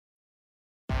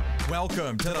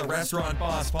Welcome to the Restaurant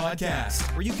Boss Podcast,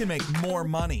 where you can make more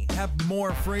money, have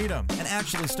more freedom, and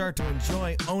actually start to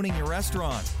enjoy owning your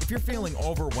restaurant. If you're feeling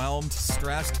overwhelmed,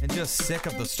 stressed, and just sick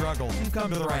of the struggle, you've come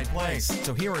to the right place.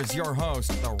 So here is your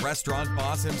host, the Restaurant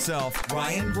Boss himself,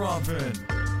 Ryan Gromfin.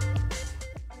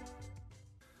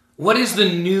 What is the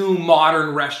new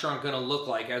modern restaurant going to look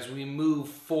like as we move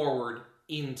forward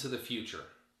into the future?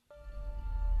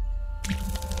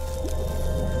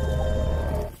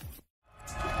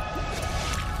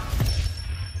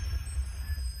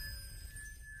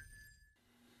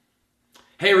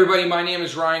 Hey everybody, my name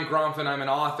is Ryan Gromfin. I'm an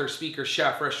author, speaker,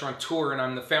 chef, restaurateur, and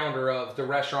I'm the founder of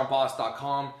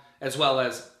therestaurantboss.com, as well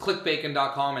as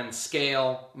clickbacon.com and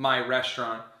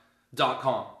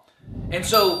scalemyrestaurant.com. And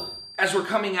so, as we're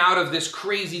coming out of this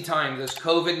crazy time, this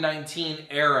COVID-19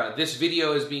 era, this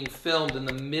video is being filmed in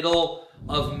the middle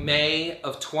of May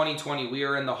of 2020. We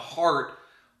are in the heart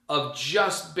of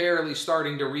just barely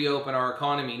starting to reopen our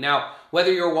economy. Now,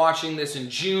 whether you're watching this in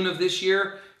June of this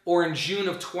year or in June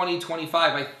of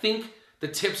 2025, I think the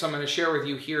tips I'm going to share with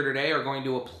you here today are going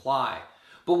to apply.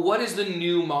 But what is the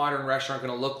new modern restaurant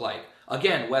going to look like?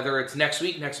 Again, whether it's next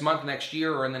week, next month, next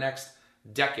year, or in the next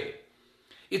decade.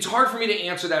 It's hard for me to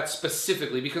answer that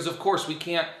specifically because, of course, we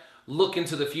can't look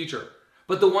into the future.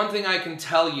 But the one thing I can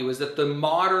tell you is that the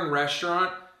modern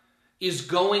restaurant is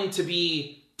going to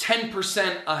be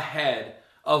 10% ahead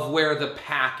of where the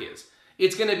pack is.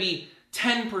 It's going to be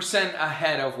 10%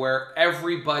 ahead of where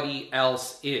everybody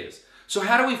else is. So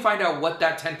how do we find out what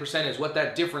that 10% is, what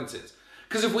that difference is?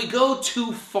 Because if we go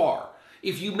too far,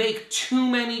 if you make too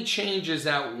many changes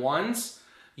at once,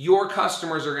 your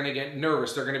customers are going to get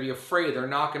nervous. They're going to be afraid. They're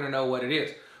not going to know what it is.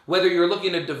 Whether you're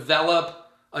looking to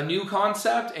develop a new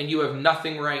concept and you have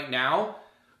nothing right now,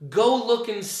 go look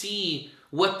and see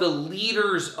what the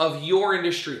leaders of your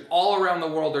industry all around the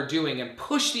world are doing and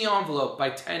push the envelope by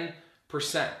 10%.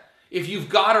 If you've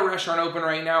got a restaurant open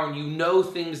right now and you know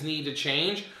things need to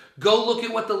change, go look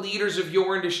at what the leaders of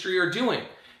your industry are doing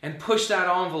and push that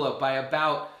envelope by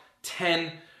about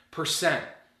 10%.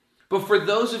 But for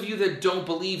those of you that don't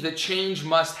believe that change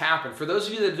must happen, for those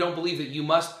of you that don't believe that you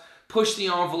must push the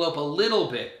envelope a little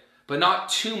bit, but not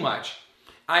too much,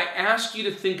 I ask you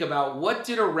to think about what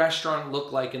did a restaurant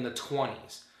look like in the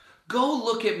 20s? Go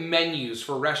look at menus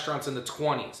for restaurants in the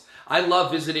 20s. I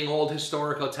love visiting old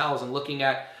historic hotels and looking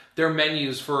at their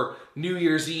menus for New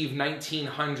Year's Eve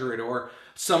 1900 or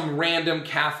some random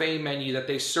cafe menu that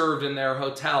they served in their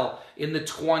hotel in the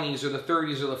 20s or the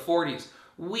 30s or the 40s.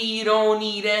 We don't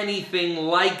eat anything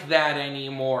like that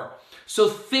anymore. So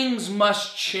things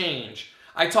must change.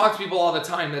 I talk to people all the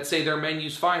time that say their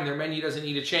menu's fine, their menu doesn't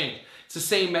need to change. It's the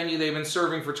same menu they've been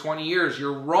serving for 20 years.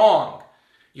 You're wrong.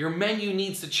 Your menu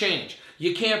needs to change.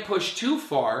 You can't push too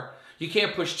far, you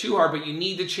can't push too hard, but you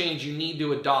need to change, you need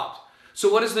to adopt. So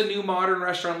what does the new modern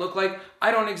restaurant look like?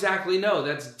 I don't exactly know.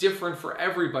 That's different for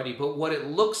everybody. But what it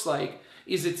looks like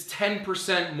is it's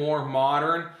 10% more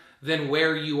modern than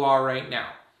where you are right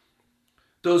now.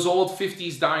 Those old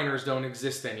 50s diners don't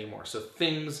exist anymore. So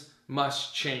things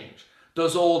must change.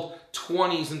 Those old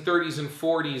 20s and 30s and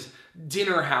 40s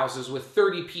dinner houses with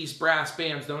 30-piece brass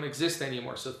bands don't exist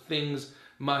anymore. So things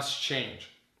must change.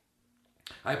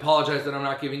 I apologize that I'm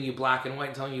not giving you black and white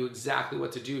and telling you exactly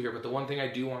what to do here, but the one thing I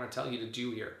do want to tell you to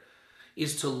do here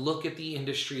is to look at the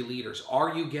industry leaders.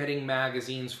 Are you getting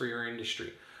magazines for your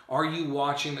industry? Are you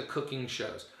watching the cooking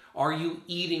shows? Are you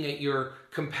eating at your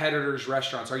competitors'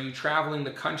 restaurants? Are you traveling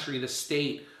the country, the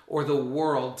state, or the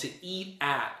world to eat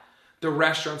at the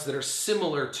restaurants that are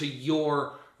similar to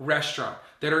your restaurant,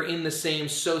 that are in the same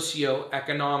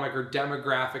socioeconomic or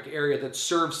demographic area that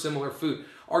serve similar food?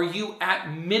 Are you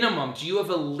at minimum, do you have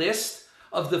a list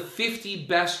of the 50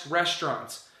 best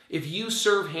restaurants? If you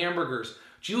serve hamburgers,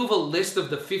 do you have a list of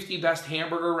the 50 best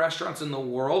hamburger restaurants in the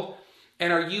world?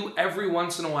 And are you every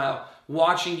once in a while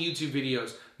watching YouTube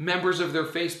videos, members of their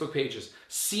Facebook pages,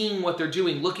 seeing what they're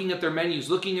doing, looking at their menus,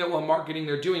 looking at what marketing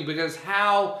they're doing? Because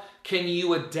how can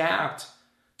you adapt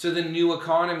to the new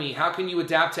economy? How can you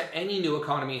adapt to any new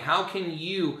economy? How can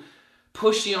you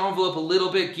push the envelope a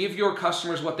little bit, give your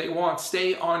customers what they want,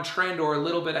 stay on trend or a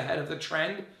little bit ahead of the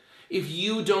trend if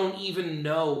you don't even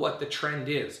know what the trend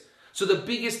is? So the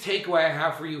biggest takeaway I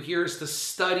have for you here is to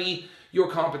study your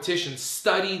competition,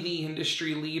 study the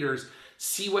industry leaders,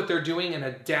 see what they're doing and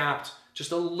adapt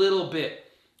just a little bit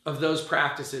of those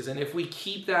practices. And if we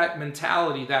keep that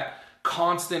mentality, that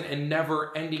constant and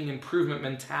never-ending improvement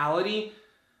mentality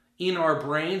in our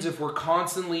brains, if we're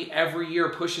constantly every year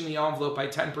pushing the envelope by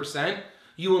 10%,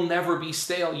 you will never be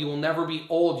stale, you will never be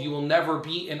old, you will never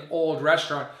be an old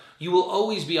restaurant. You will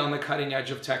always be on the cutting edge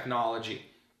of technology.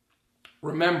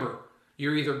 Remember,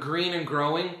 You're either green and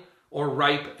growing or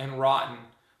ripe and rotten,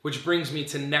 which brings me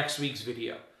to next week's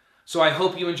video. So I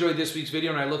hope you enjoyed this week's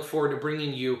video, and I look forward to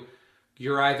bringing you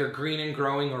You're Either Green and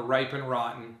Growing or Ripe and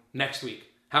Rotten next week.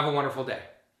 Have a wonderful day.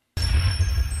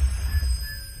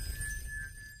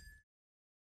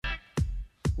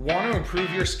 Want to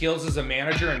improve your skills as a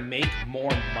manager and make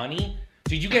more money?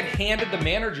 Did you get handed the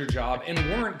manager job and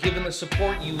weren't given the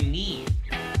support you need?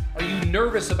 Are you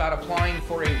nervous about applying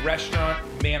for a restaurant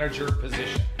manager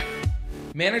position?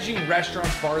 Managing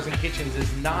restaurants, bars, and kitchens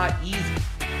is not easy.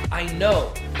 I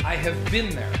know. I have been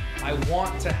there. I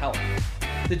want to help.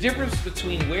 The difference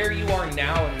between where you are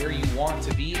now and where you want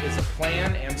to be is a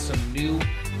plan and some new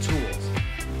tools.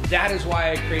 That is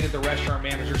why I created the Restaurant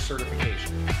Manager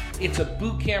Certification. It's a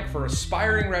boot camp for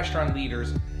aspiring restaurant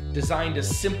leaders designed to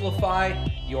simplify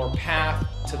your path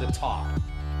to the top.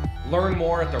 Learn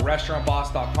more at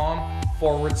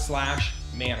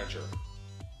therestaurantboss.com/manager.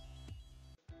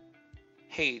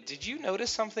 Hey, did you notice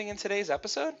something in today's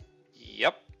episode?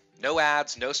 Yep. No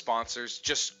ads, no sponsors,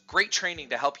 just great training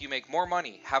to help you make more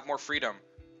money, have more freedom,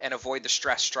 and avoid the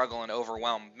stress, struggle, and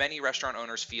overwhelm many restaurant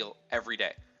owners feel every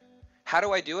day. How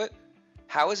do I do it?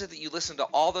 How is it that you listen to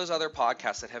all those other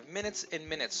podcasts that have minutes and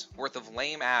minutes worth of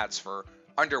lame ads for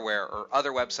underwear or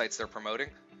other websites they're promoting?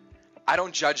 I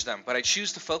don't judge them, but I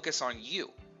choose to focus on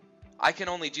you. I can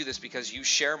only do this because you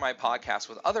share my podcast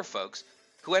with other folks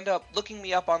who end up looking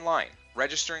me up online,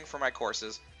 registering for my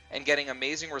courses, and getting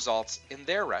amazing results in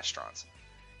their restaurants.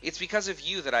 It's because of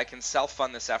you that I can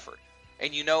self-fund this effort,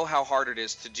 and you know how hard it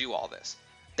is to do all this.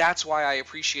 That's why I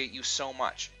appreciate you so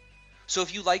much. So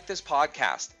if you like this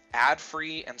podcast,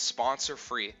 ad-free and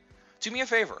sponsor-free, do me a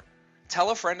favor. Tell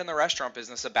a friend in the restaurant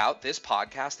business about this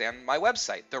podcast and my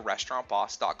website,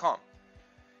 therestaurantboss.com.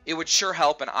 It would sure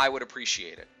help, and I would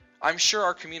appreciate it. I'm sure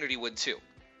our community would too.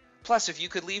 Plus, if you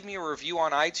could leave me a review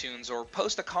on iTunes or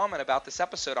post a comment about this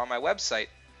episode on my website,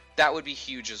 that would be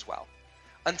huge as well.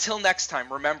 Until next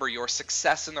time, remember your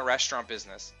success in the restaurant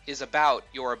business is about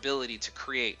your ability to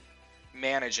create,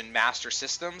 manage, and master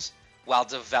systems while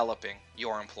developing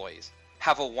your employees.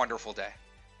 Have a wonderful day.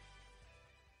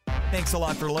 Thanks a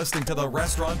lot for listening to the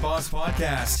Restaurant Boss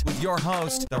Podcast with your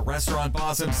host, the Restaurant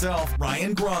Boss himself,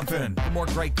 Ryan Gromfin. For more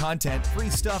great content, free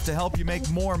stuff to help you make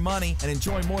more money and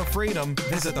enjoy more freedom,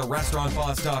 visit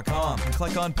therestaurantboss.com and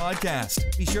click on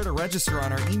podcast. Be sure to register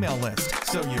on our email list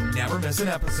so you never miss an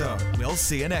episode. We'll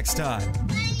see you next time.